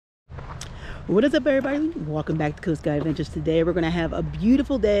What is up, everybody? Welcome back to Coast Guide Adventures. Today we're going to have a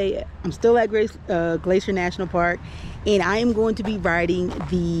beautiful day. I'm still at Glacier National Park, and I am going to be riding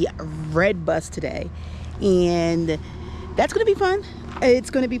the red bus today, and that's going to be fun. It's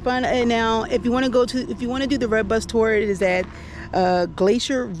going to be fun. And now if you want to do the red bus tour, it is at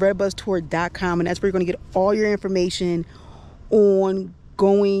glacierredbustour.com, and that's where you're going to get all your information on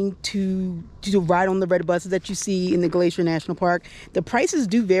going to ride on the red buses that you see in the Glacier National Park. The prices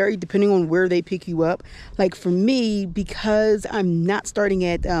do vary depending on where they pick you up. Like for me, because I'm not starting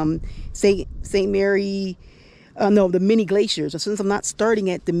at St. Mary, the mini glaciers. So since I'm not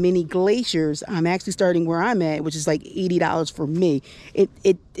starting at the mini glaciers, I'm actually starting where I'm at, which is like $80 for me. It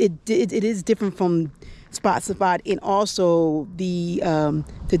is different from spot to spot, and also the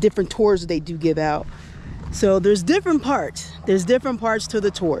different tours that they do give out. So there's different parts. There's different parts to the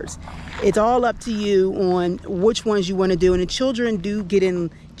tours. It's all up to you on which ones you want to do. And the children do get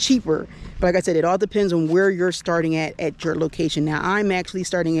in cheaper. But like I said, it all depends on where you're starting at your location. Now, I'm actually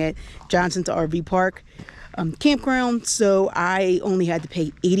starting at Johnson's RV Park campground. So I only had to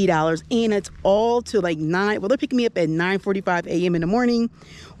pay $80. And it's all to like 9. Well, they're picking me up at 9:45 a.m. in the morning,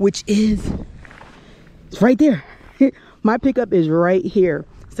 which is right there. My pickup is right here.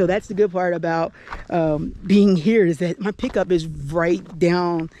 So that's the good part about being here, is that my pickup is right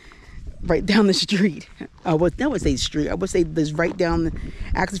down the street. I would say street. I would say this right down,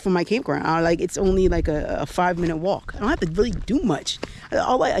 actually from my campground. It's only like a 5-minute walk. I don't have to really do much.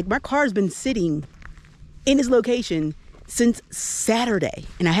 My car's been sitting in this location since Saturday,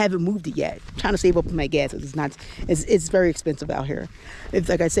 and I haven't moved it yet. I'm trying to save up my gas. It's very expensive out here. It's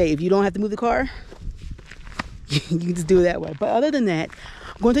like I say, if you don't have to move the car, you can just do it that way. But other than that,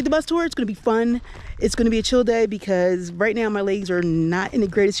 I'm going to take the bus tour. It's going to be fun. It's going to be a chill day because right now my legs are not in the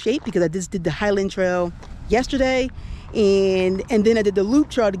greatest shape because I just did the Highland Trail yesterday, and then I did the loop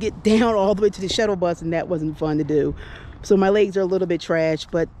trail to get down all the way to the shuttle bus, and that wasn't fun to do. So my legs are a little bit trash,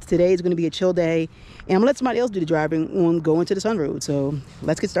 but today is going to be a chill day, and I'm going to let somebody else do the driving on going to the Sun Road. So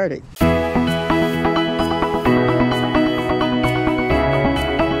let's get started.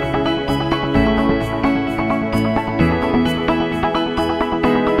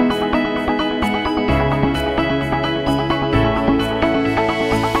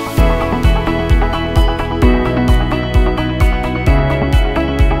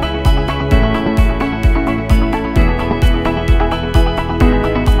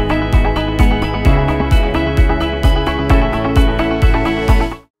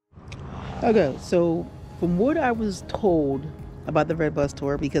 Okay, so from what I was told about the red bus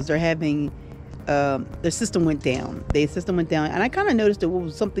tour, because they're having their system went down. And I kind of noticed it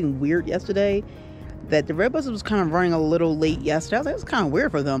was something weird yesterday, that the red bus was kind of running a little late yesterday. I was like, it's kind of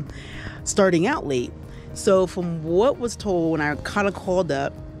weird for them starting out late. So from what was told, when I kind of called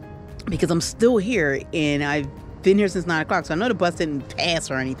up, because I'm still here and I've been here since 9 o'clock, so I know the bus didn't pass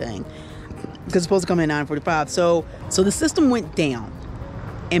or anything because it's supposed to come in at 9:45. So the system went down.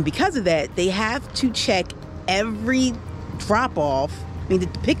 And because of that, they have to check every drop-off, the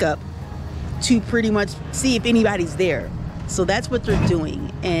pickup, to pretty much see if anybody's there. So that's what they're doing.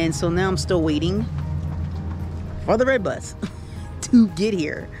 And so now I'm still waiting for the red bus to get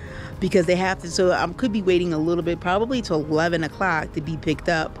here, because they have to. So I could be waiting a little bit, probably till 11 o'clock to be picked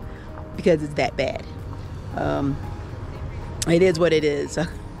up, because it's that bad. It is what it is.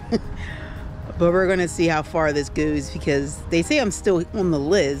 But we're going to see how far this goes, because they say I'm still on the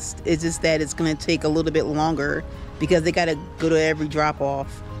list. It's just that it's going to take a little bit longer because they got to go to every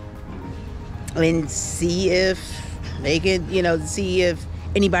drop-off and see if they can, see if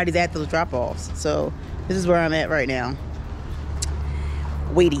anybody's at those drop-offs. So this is where I'm at right now,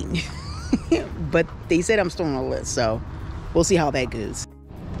 waiting. But they said I'm still on the list, so we'll see how that goes.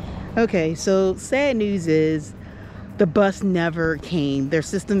 Okay, so sad news is the bus never came. Their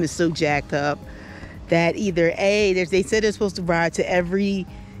system is so jacked up that either they said they're supposed to ride to every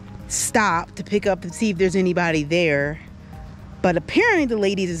stop to pick up and see if there's anybody there, but apparently the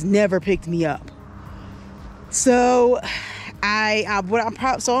lady has never picked me up. So I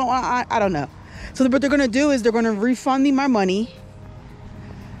don't know. So what they're gonna do is they're gonna refund me my money.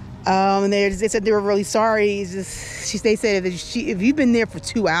 And they said they were really sorry. They said if you've been there for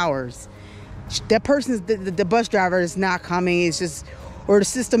 2 hours, that person, the bus driver, is not coming. It's just, or the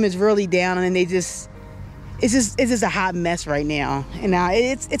system is really down, and it's just a hot mess right now. And now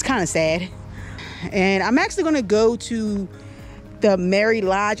it's kind of sad. And I'm actually going to go to the Mary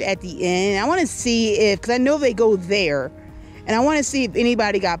Lodge at the end. I want to see because I know they go there, and I want to see if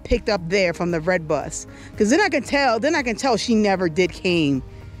anybody got picked up there from the red bus, because then I can tell she never did came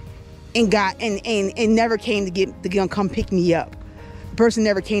and never came to come pick me up. person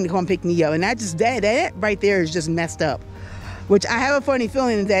never came to come pick me up. And that right there is just messed up. Which I have a funny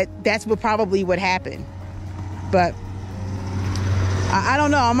feeling that that's what happened. But I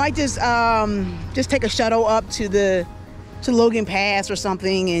don't know. I might just take a shuttle up to Logan Pass or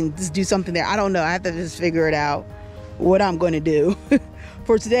something and just do something there. I don't know. I have to just figure it out what I'm going to do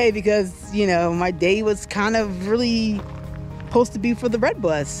for today, because, you know, my day was kind of really supposed to be for the red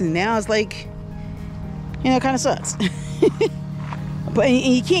bus, and now it's like, you know, it kind of sucks. But and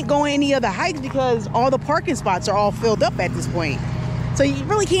you can't go on any other hikes because all the parking spots are all filled up at this point. So you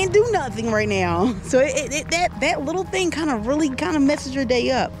really can't do nothing right now. So that little thing kind of messes your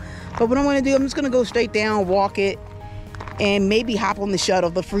day up. But what I'm going to do, I'm just going to go straight down, walk it, and maybe hop on the shuttle,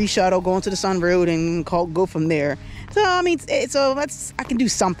 the free shuttle, go into the Sun Road and go from there. So I mean, I can do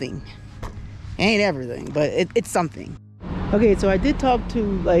something. It ain't everything, but it's something. Okay, so I did talk to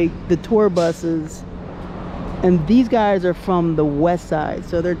like the tour buses, and these guys are from the west side.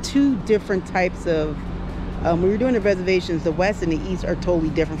 So they're two different types of, when we were doing the reservations, the west and the east are totally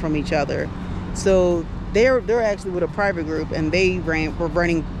different from each other. So they're actually with a private group, and they were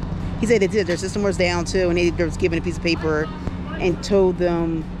running, he said their system was down too, and they was given a piece of paper and told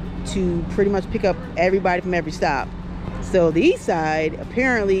them to pretty much pick up everybody from every stop. So the east side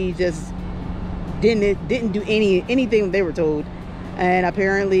apparently just didn't do anything they were told, and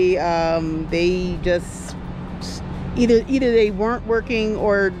apparently they just either they weren't working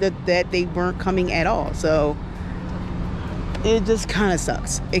or that they weren't coming at all. So it just kind of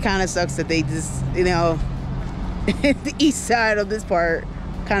sucks. It kind of sucks that they just, you know, the east side of this part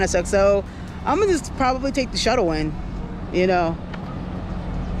kind of sucks. So I'm gonna just probably take the shuttle in, you know,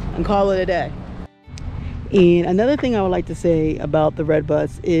 and call it a day. And another thing I would like to say about the red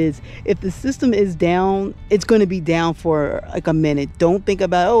bus is, if the system is down, it's going to be down for like a minute. Don't think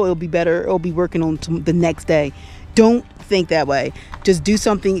about, oh, it'll be better, it'll be working on the next day. Don't think that way. Just do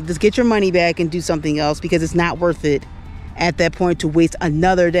something, just get your money back and do something else, because it's not worth it at that point to waste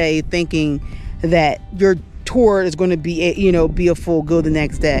another day thinking that your tour is going to be, you know, be a full go the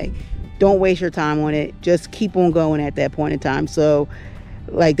next day. Don't waste your time on it. Just keep on going at that point in time. So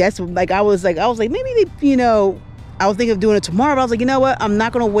like, that's like, I was like maybe they, you know, I was thinking of doing it tomorrow, but I was like, you know what, I'm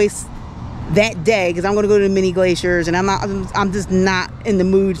not going to waste that day, because I'm going to go to the mini glaciers, and I'm just not in the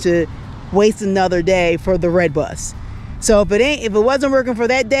mood to waste another day for the red bus. So if it wasn't working for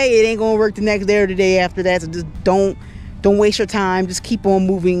that day, it ain't going to work the next day or the day after that. So just don't waste your time. Just keep on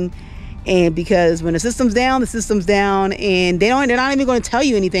moving. And because when the system's down, and they're not even going to tell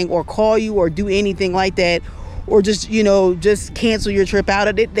you anything or call you or do anything like that, or just, you know, just cancel your trip out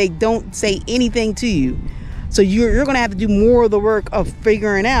of it. They don't say anything to you. So you're going to have to do more of the work of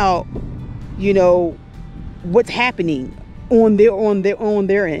figuring out, you know, what's happening on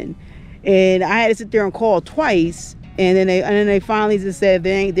their end. And I had to sit there and call twice, and then they finally just said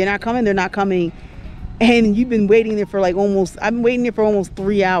they're not coming. And you've been waiting there for like I've been waiting there for almost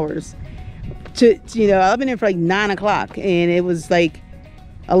 3 hours. You know, I've been there for like 9 o'clock, and it was like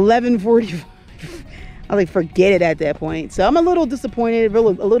 11:45. I was like, forget it at that point. So I'm a little disappointed, a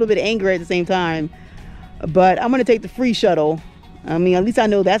little bit angry at the same time. But I'm gonna take the free shuttle. I mean, at least I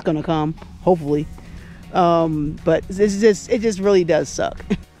know that's gonna come, hopefully. But it just really does suck.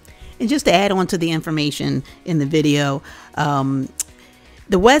 And just to add on to the information in the video,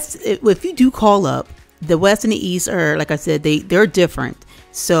 the West, if you do call up, the West and the East are, like I said, they're different.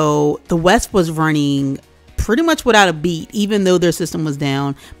 So the West was running pretty much without a beat, even though their system was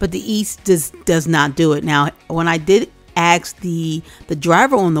down, but the East does not do it. Now, when I did ask the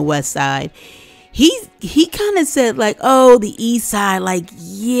driver on the West side, he kind of said like, oh, the East side, like,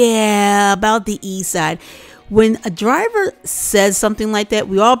 yeah, about the East side. When a driver says something like that,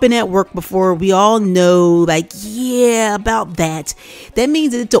 we all been at work before, we all know, like, yeah, about that. That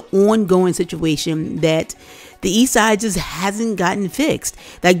means that it's an ongoing situation, that the East side just hasn't gotten fixed.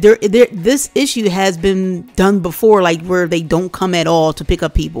 Like this issue has been done before, like where they don't come at all to pick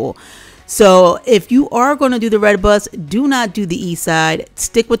up people. So if you are going to do the red bus, do not do the East side.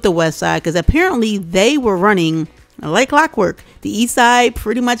 Stick with the West side, because apparently they were running like clockwork. The East side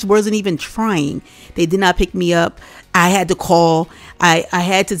pretty much wasn't even trying. They did not pick me up. I had to call. I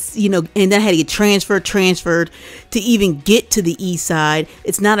had to, you know, and then I had to get transferred to even get to the East side.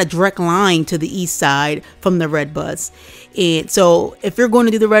 It's not a direct line to the East side from the red bus. And so if you're going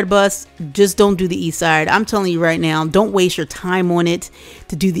to do the red bus, just don't do the East side. I'm telling you right now, don't waste your time on it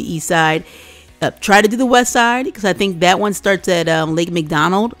to do the East side. Try to do the West side, because I think that one starts at Lake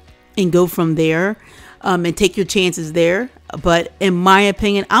McDonald, and go from there. And take your chances there. But in my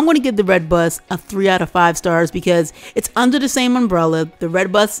opinion, I'm going to give the red bus a 3 out of 5 stars, because it's under the same umbrella. The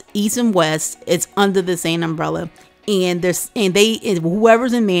red bus, East and West, it's under the same umbrella. and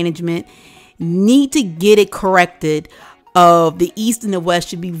whoever's in management need to get it corrected. Of the East and the West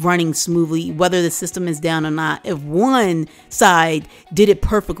should be running smoothly, whether the system is down or not. If one side did it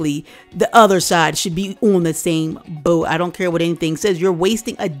perfectly, the other side should be on the same boat. I don't care what anything says. You're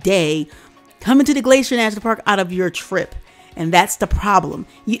wasting a day coming to the Glacier National Park out of your trip. And that's the problem.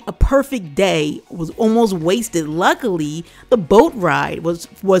 A perfect day was almost wasted. Luckily, the boat ride was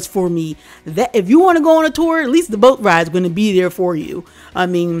for me. That if you want to go on a tour, at least the boat ride is going to be there for you. I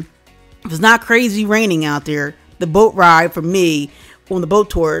mean, if it's not crazy raining out there, the boat ride for me on the boat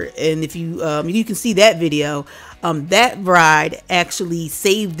tour, and if you you can see that video, that ride actually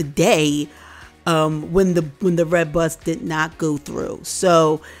saved the day when the red bus did not go through.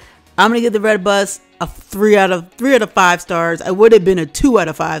 So I'm gonna give the red bus a 3 out of 5 stars. I would have been a 2 out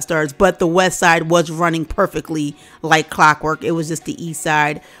of 5 stars, but the west side was running perfectly like clockwork. It was just the east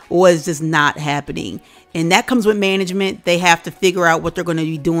side was just not happening. And that comes with management. They have to figure out what they're going to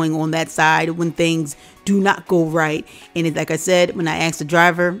be doing on that side when things do not go right. And like I said, when I asked the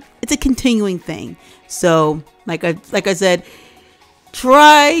driver, it's a continuing thing. So like I said,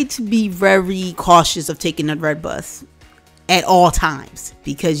 try to be very cautious of taking the red bus at all times,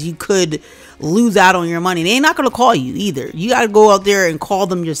 because you could lose out on your money. They're not going to call you either. You got to go out there and call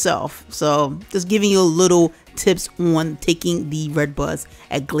them yourself. So just giving you a little tips on taking the red bus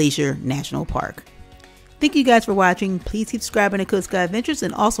at Glacier National Park. Thank you guys for watching. Please keep subscribing to Coast Guy Adventures,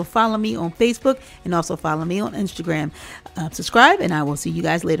 and also follow me on Facebook and also follow me on Instagram. Subscribe, and I will see you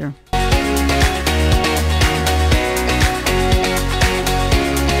guys later.